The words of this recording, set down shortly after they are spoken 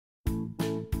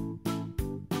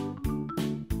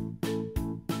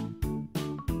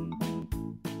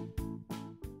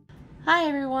Hi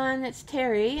everyone, it's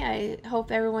Terry. I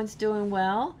hope everyone's doing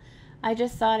well. I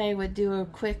just thought I would do a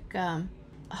quick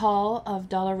haul of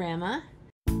Dollarama.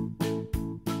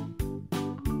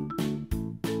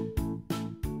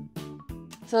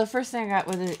 So the first thing I got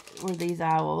were these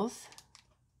owls.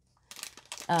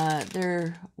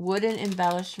 They're wooden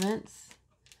embellishments,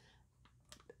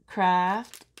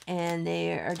 craft, and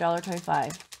they are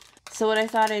 $1.25. So what I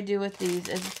thought I'd do with these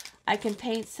is I can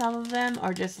paint some of them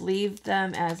or just leave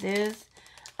them as is.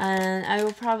 And I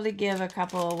will probably give a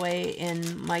couple away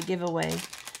in my giveaway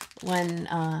when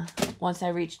once I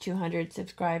reach 200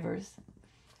 subscribers.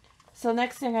 So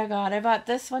next thing I bought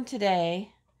this one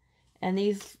today, and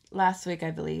these last week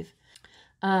I believe.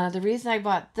 The reason I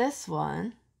bought this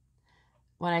one,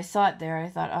 when I saw it there, I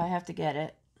thought, oh, I have to get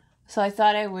it. So I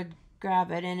thought I would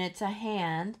grab it, and it's a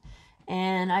hand,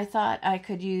 and I thought I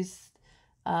could use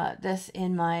this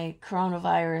in my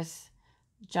coronavirus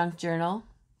junk journal.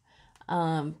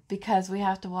 Because we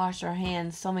have to wash our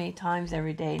hands so many times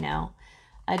every day now.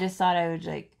 I just thought I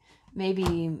would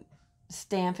maybe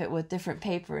stamp it with different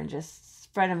paper and just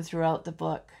spread them throughout the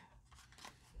book.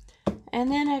 And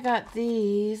then I got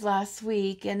these last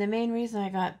week, and the main reason I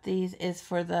got these is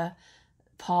for the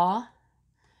paw.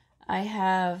 I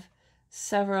have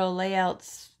several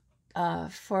layouts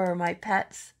for my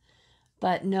pets,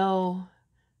 but no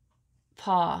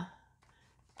paw.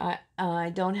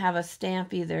 I don't have a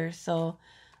stamp either, so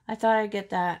I thought I'd get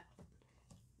that.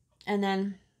 And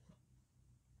then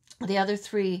the other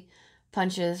 3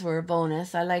 punches were a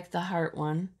bonus. I like the heart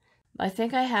one. I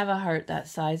think I have a heart that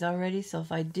size already, so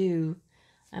if I do,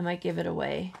 I might give it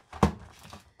away.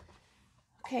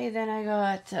 Okay, then I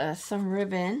got some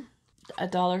ribbon,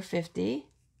 $1.50.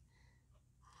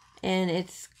 And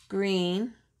it's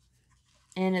green,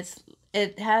 and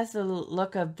it has the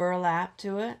look of burlap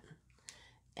to it.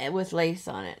 With lace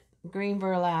on it. Green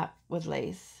burlap with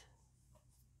lace.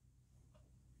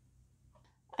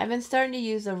 I've been starting to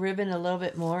use a ribbon a little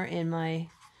bit more in my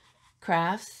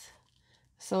crafts.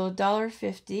 So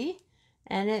 $1.50,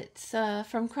 and it's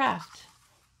from Craft.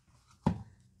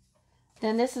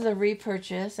 Then this is a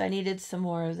repurchase. I needed some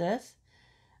more of this.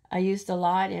 I used a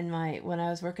lot when I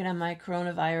was working on my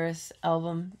coronavirus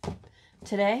album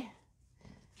today.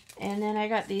 And then I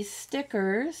got these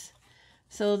stickers.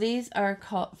 So these are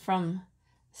called from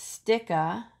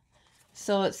Sticka.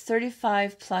 So it's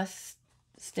 35 plus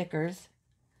stickers.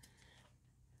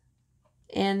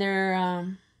 And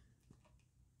they're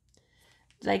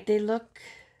they look,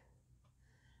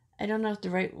 I don't know if the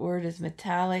right word is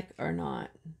metallic or not.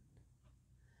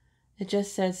 It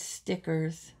just says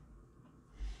stickers.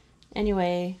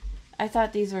 Anyway, I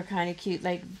thought these were kind of cute,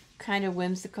 kind of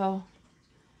whimsical.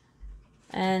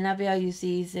 And I'll use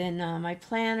these in my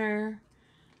planner,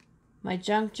 my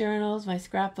junk journals, my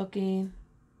scrapbooking.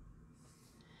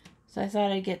 So I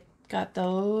thought got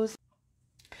those.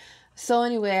 So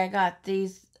anyway, I got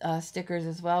these stickers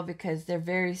as well because they're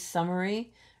very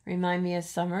summery, remind me of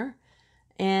summer.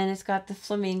 And it's got the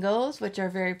flamingos, which are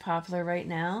very popular right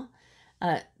now.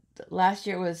 Last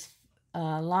year it was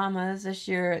llamas. This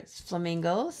year it's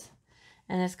flamingos.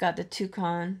 And it's got the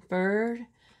toucan bird,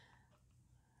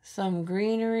 some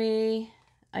greenery,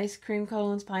 ice cream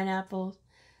cones, pineapples.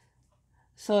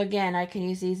 So again, I can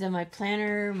use these in my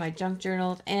planner, my junk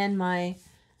journals, and my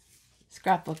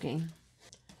scrapbooking.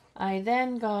 I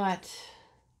then got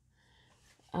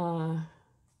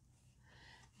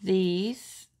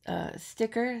these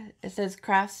sticker. It says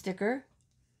Craft sticker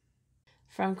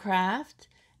from Craft,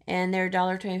 and they're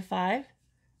 $1.25.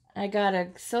 I got a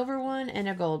silver one and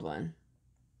a gold one.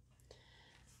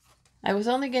 I was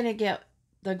only going to get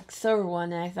the silver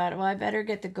one, and I thought, well, I better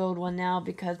get the gold one now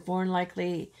because more than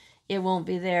likely it won't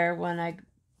be there when I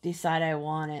decide I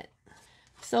want it.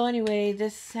 So anyway,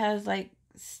 this has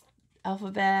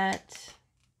alphabet,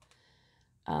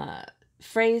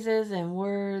 phrases and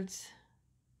words,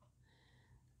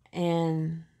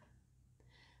 and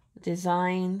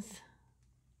designs,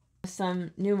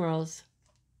 some numerals.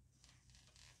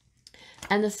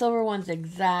 And the silver one's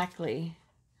exactly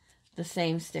the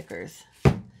same stickers,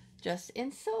 just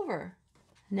in silver.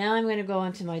 Now I'm going to go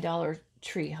into my Dollar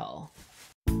Tree haul.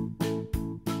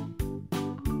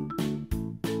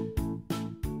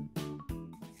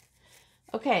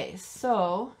 Okay,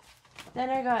 so then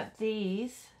I got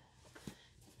these.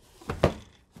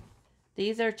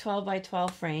 These are 12 by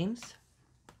 12 frames.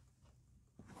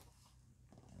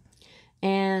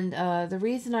 And the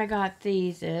reason I got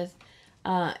these is,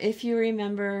 if you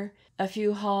remember a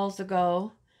few hauls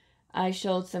ago, I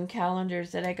showed some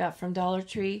calendars that I got from Dollar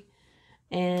Tree.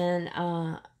 And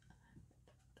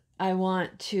I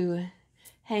want to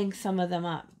hang some of them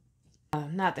up.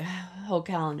 not the whole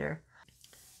calendar.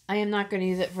 I am not going to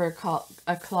use it for a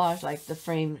collage like the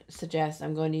frame suggests.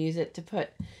 I'm going to use it to put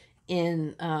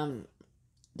in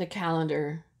the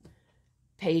calendar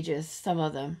pages, some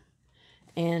of them.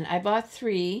 And I bought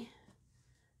 3.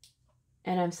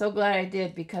 And I'm so glad I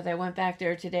did, because I went back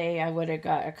there today. I would have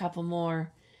got a couple more.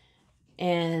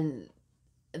 And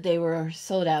they were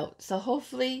sold out. So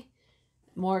hopefully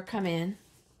more come in.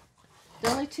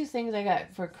 The only 2 things I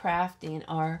got for crafting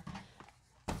are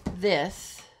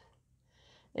this.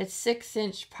 It's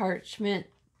 6-inch parchment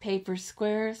paper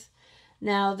squares.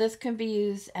 Now this can be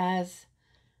used as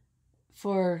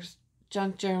for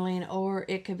junk journaling, or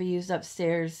it could be used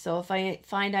upstairs. So if I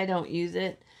find I don't use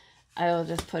it, I'll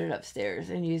just put it upstairs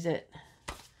and use it.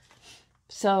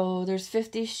 So there's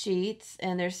 50 sheets,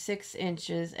 and there's 6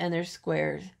 inches, and there's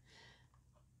squares.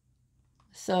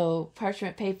 So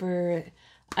parchment paper,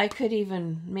 I could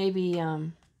even maybe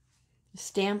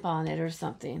stamp on it or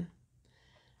something.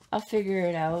 I'll figure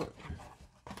it out.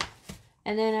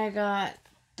 And then I got,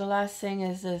 the last thing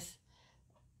is this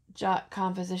jot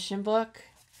composition book.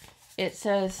 It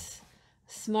says,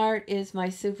 "Smart is my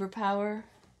superpower."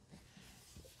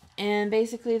 And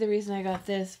basically the reason I got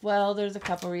this, well, there's a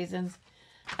couple reasons.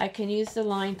 I can use the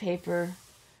line paper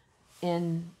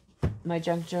in my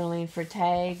junk journaling for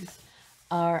tags,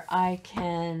 or I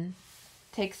can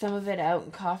take some of it out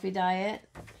and coffee dye it,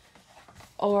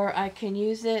 or I can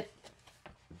use it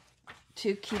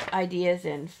to keep ideas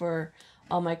in for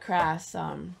all my crafts.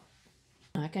 I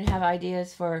can have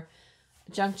ideas for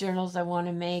junk journals I want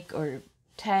to make, or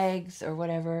tags, or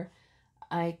whatever.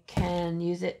 I can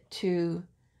use it to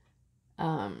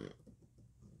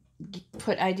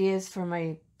put ideas for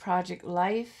my project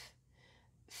life,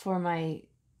 for my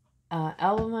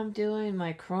album I'm doing,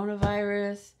 my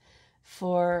coronavirus,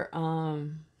 for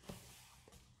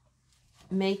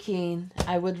making,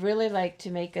 I would really like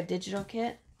to make a digital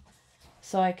kit,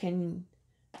 so I can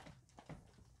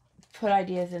put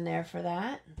ideas in there for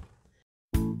that.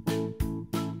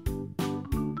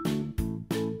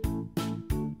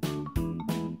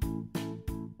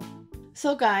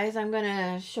 So guys, I'm going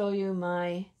to show you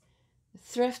my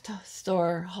thrift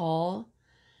store haul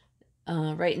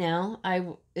right now.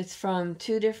 It's from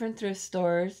 2 different thrift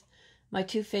stores, my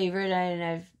 2 favorite, and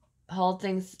I've hauled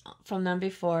things from them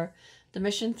before. The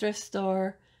Mission Thrift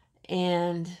Store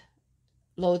and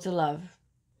Loads of Love.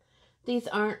 These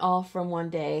aren't all from one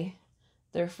day.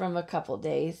 They're from a couple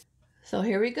days. So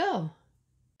here we go.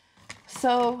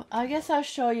 So I guess I'll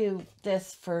show you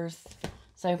this first,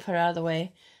 so I can put it out of the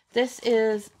way. This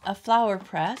is a flower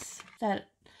press that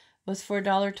was for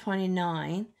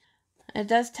 $1.29. It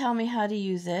does tell me how to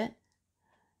use it.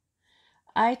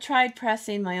 I tried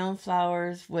pressing my own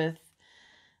flowers with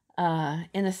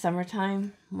in the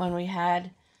summertime when we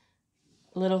had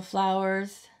little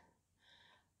flowers,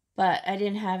 but I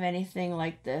didn't have anything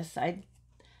like this. I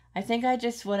think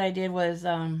what I did was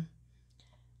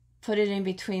put it in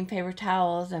between paper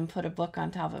towels and put a book on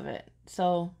top of it.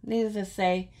 So needless to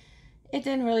say, it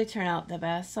didn't really turn out the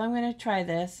best. So I'm going to try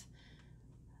this.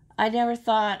 I never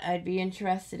thought I'd be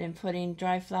interested in putting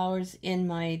dry flowers in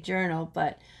my journal,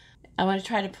 but I want to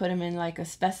try to put them in like a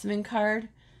specimen card.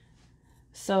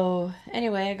 So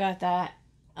anyway, I got that.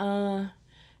 You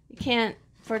can't,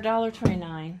 for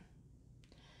 $1.29.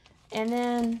 And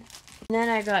then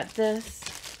I got this.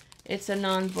 It's a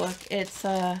non-book. It's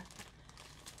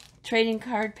trading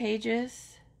card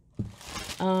pages.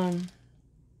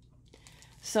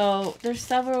 So there's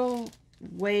several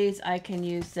ways I can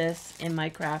use this in my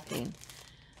crafting.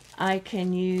 I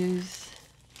can use,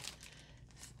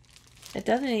 it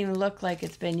doesn't even look like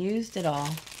it's been used at all.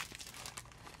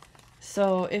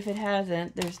 So if it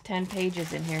hasn't, there's 10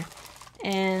 pages in here.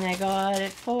 And I got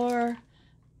it for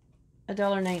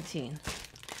 $1.19.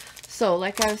 So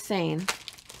like I was saying,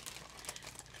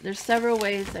 there's several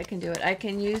ways I can do it. I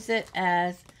can use it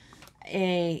as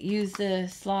use the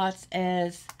slots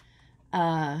as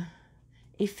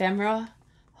ephemera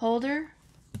holder,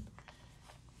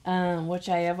 which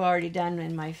I have already done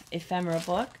in my ephemera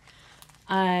book.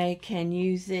 I can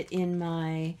use it in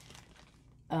my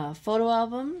photo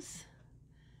albums.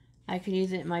 I can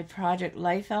use it in my project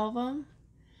life album,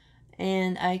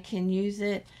 and I can use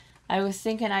it, I was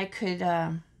thinking I could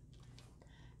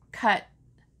cut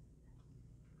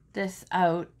this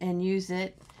out and use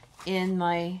it in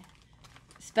my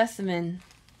specimen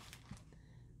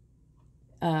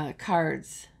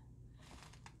cards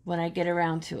when I get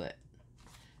around to it.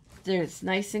 It's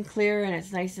nice and clear and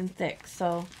it's nice and thick,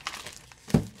 so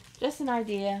just an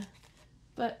idea,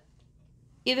 but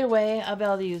either way I'll be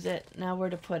able to use it. Now where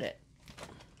to put it.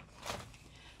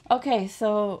 Okay,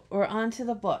 so we're on to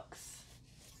the books.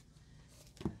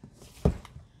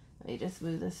 Let me just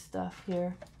move this stuff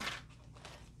here.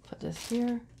 Put this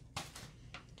here.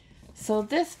 So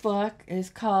this book is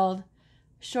called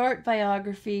Short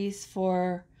Biographies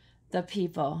for the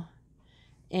People.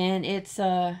 And it's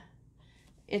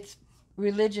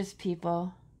religious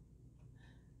people.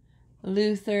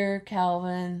 Luther,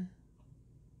 Calvin,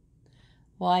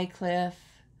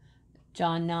 Wycliffe,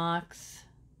 John Knox,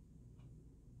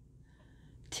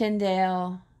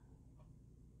 Tyndale.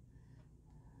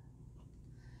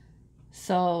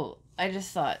 So I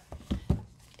just thought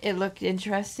it looked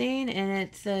interesting, and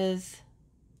it says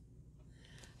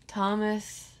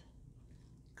Thomas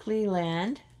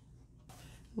Cleland.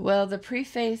 Well, the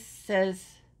preface says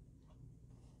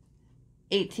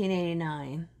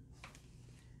 1889,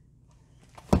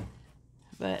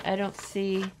 but I don't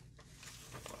see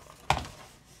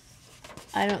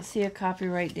a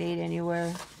copyright date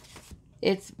anywhere.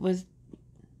 It was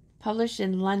published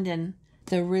in London,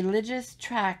 the Religious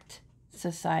Tract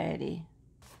Society.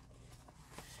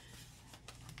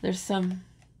 There's some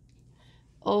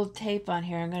old tape on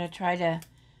here. I'm going to try to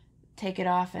take it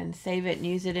off and save it and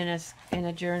use it in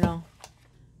a journal.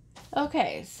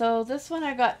 Okay, so this one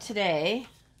I got today.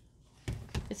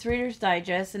 It's Reader's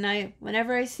Digest, and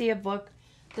whenever I see a book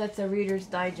that's a Reader's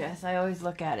Digest, I always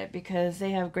look at it because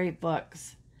they have great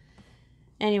books.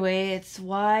 Anyway, it's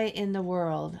Why in the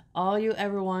World? All you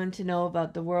ever wanted to know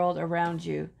about the world around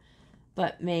you,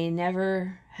 but may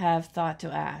never have thought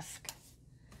to ask.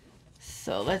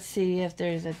 So let's see if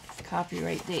there's a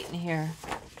copyright date in here.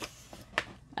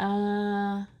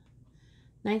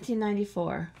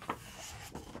 1994.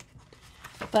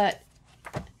 But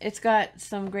it's got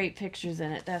some great pictures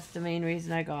in it. That's the main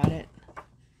reason I got it.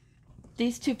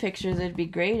 These two pictures would be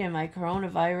great in my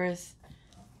coronavirus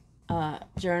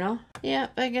journal.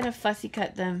 Yep, I'm going to fussy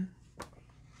cut them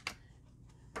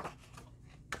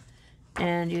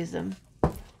and use them.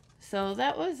 So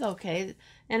that was okay.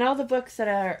 And all the books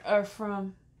that are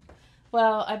from,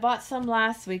 well, I bought some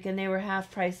last week and they were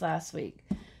half price last week.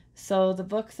 So the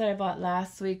books that I bought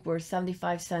last week were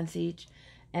 75 cents each,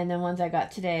 and the ones I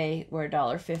got today were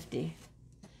 $1.50.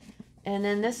 And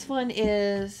then this one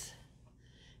is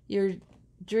Your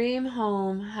Dream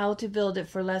Home, How to Build It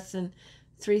for Less Than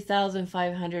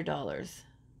 $3,500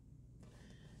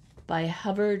 by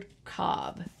Hubbard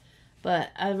Cobb.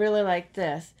 But I really like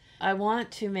this. I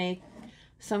want to make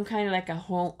some kind of like a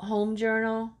home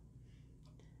journal.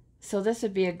 So this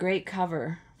would be a great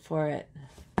cover for it.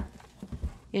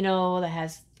 You know, that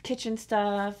has kitchen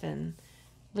stuff and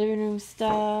living room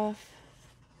stuff.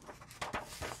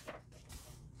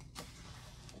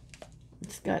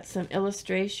 It's got some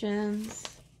illustrations.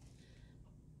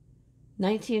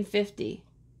 1950.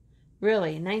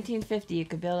 Really, 1950 you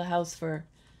could build a house for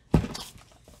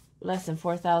less than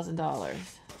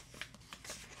 $4,000.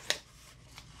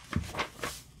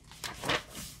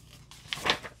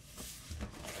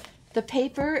 The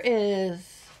paper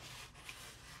is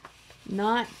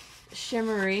not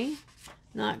shimmery,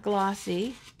 not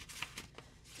glossy.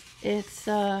 It's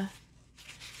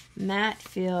matte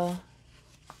feel.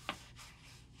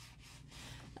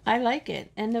 I like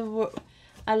it, and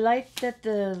I like that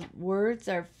the words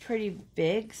are pretty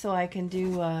big, so I can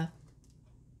do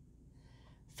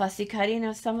fussy cutting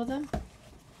of some of them.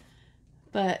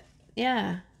 But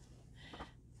yeah,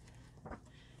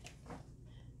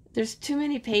 there's too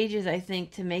many pages, I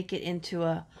think, to make it into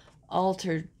a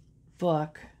altered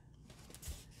book.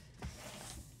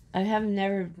 I have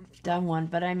never done one,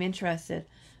 but I'm interested.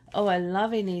 Oh, I'm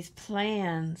loving these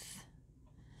plans.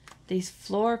 These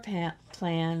floor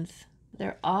plans.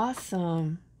 They're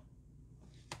awesome.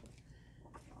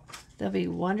 They'll be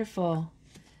wonderful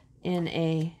in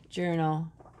a journal.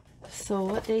 So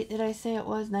what date did I say it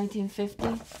was?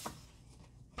 1950?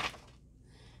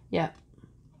 Yep.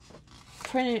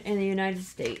 Printed in the United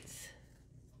States.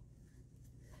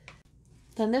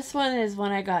 Then this one is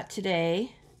one I got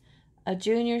today. A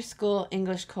junior school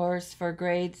English course for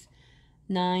grades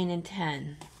 9 and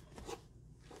 10.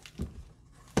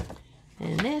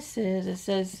 And this is, it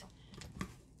says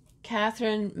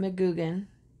Catherine McGugan,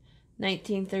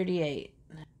 1938.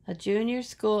 A junior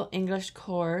school English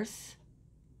course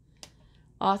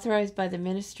authorized by the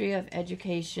Ministry of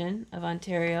Education of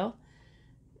Ontario.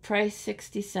 Price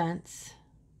 60 cents.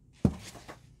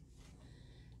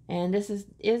 And this is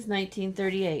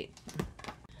 1938.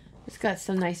 It's got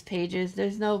some nice pages.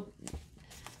 There's no,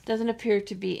 doesn't appear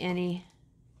to be any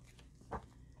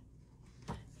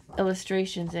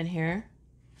illustrations in here.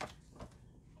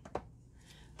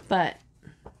 But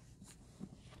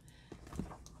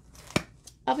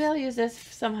I'll be able to use this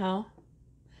somehow.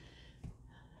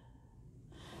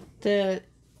 The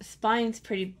spine's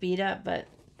pretty beat up, but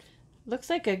Looks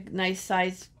like a nice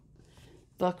size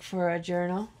book for a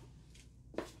journal.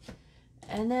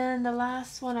 And then the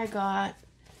last one I got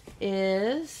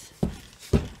is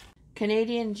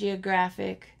Canadian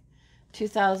Geographic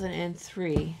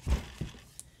 2003.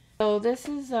 So this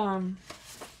is a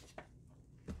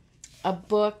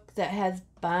book that has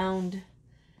bound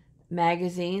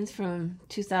magazines from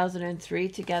 2003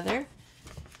 together.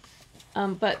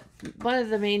 But one of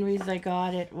the main reasons I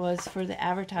got it was for the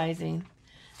advertising.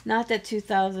 Not that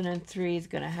 2003 is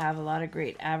going to have a lot of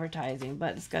great advertising,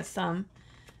 but it's got some.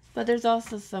 But there's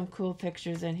also some cool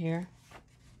pictures in here.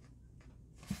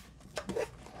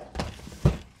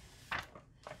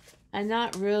 I'm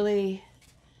not really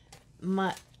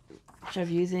much of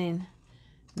using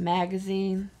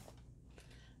magazine.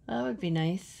 That would be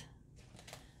nice.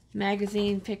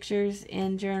 Magazine pictures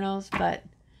in journals, but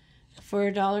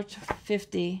for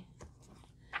 $1.50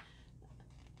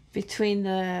 between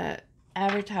the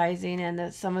advertising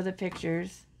and some of the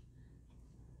pictures.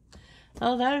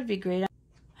 Oh, that would be great.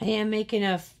 I am making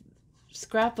a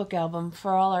scrapbook album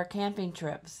for all our camping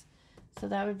trips. So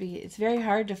that would be, it's very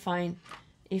hard to find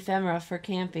ephemera for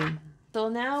camping. So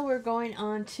now we're going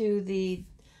on to the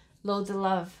Loads of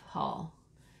Love haul.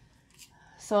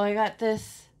 So I got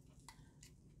this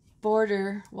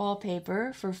border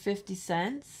wallpaper for 50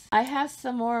 cents. I have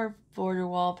some more border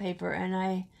wallpaper and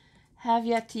I have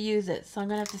yet to use it, so I'm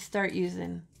gonna have to start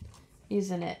using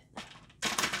it.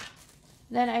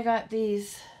 Then I got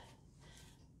these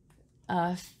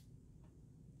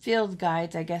field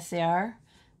guides, I guess they are.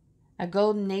 A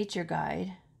golden nature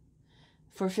guide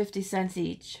for 50 cents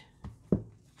each.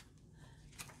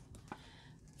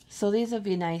 So these would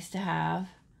be nice to have.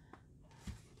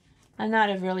 I'm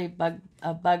not a really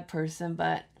bug person,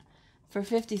 but for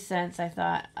 50 cents I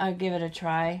thought I'd give it a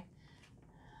try.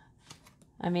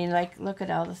 I mean, like, look at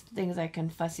all the things I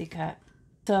can fussy cut.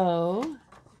 So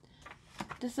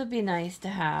this would be nice to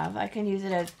have. I can use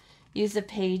it as, use the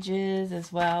pages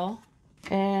as well.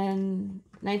 And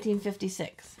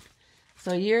 1956.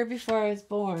 So a year before I was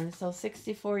born, so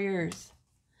 64 years.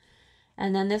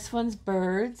 And then this one's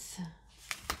birds.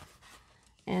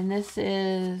 And this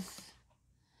is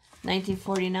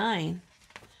 1949.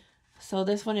 So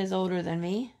this one is older than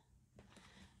me.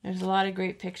 There's a lot of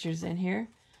great pictures in here.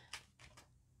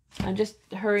 I'm just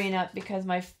hurrying up because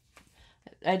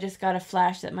I just got a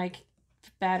flash that my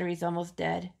battery's almost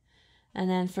dead. And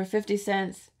then for 50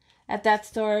 cents at that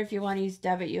store, if you want to use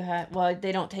debit, you have, well,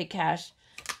 they don't take cash,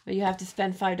 but you have to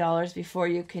spend $5 before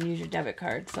you can use your debit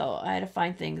card. So I had to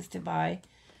find things to buy.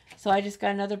 So I just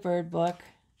got another bird book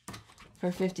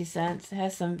for 50 cents. It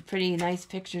has some pretty nice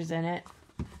pictures in it.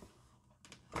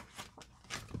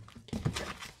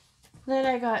 Then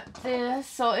I got this.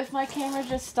 So if my camera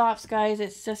just stops, guys,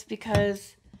 it's just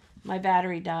because my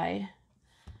battery died.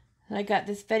 And I got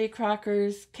this Betty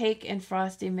Crocker's Cake and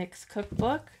Frosty Mix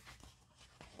cookbook.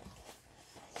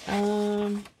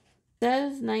 It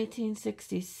says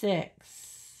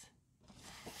 1966.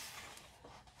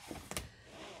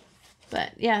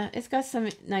 But yeah, it's got some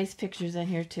nice pictures in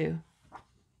here too.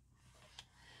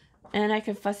 And I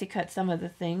can fussy cut some of the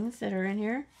things that are in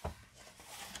here.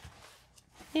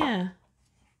 Yeah.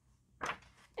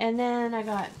 And then I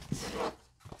got,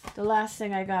 the last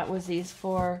thing I got was these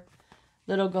 4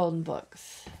 little golden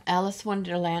books. Alice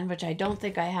Wonderland, which I don't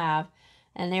think I have.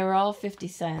 And they were all 50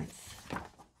 cents.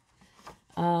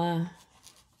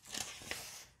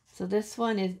 So this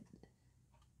one is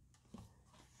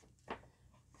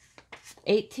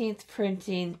 18th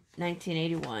printing,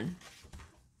 1981.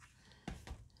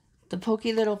 The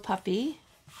Pokey Little Puppy,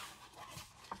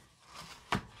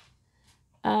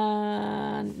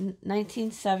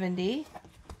 1970.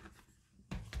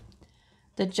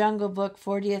 The Jungle Book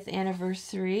 40th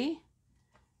Anniversary,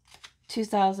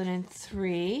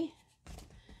 2003.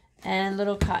 And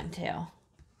Little Cottontail.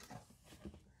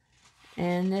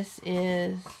 And this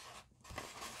is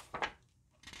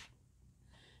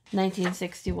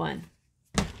 1961.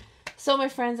 So my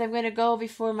friends, I'm going to go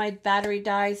before my battery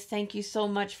dies. Thank you so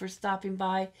much for stopping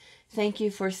by. Thank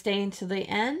you for staying to the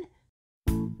end.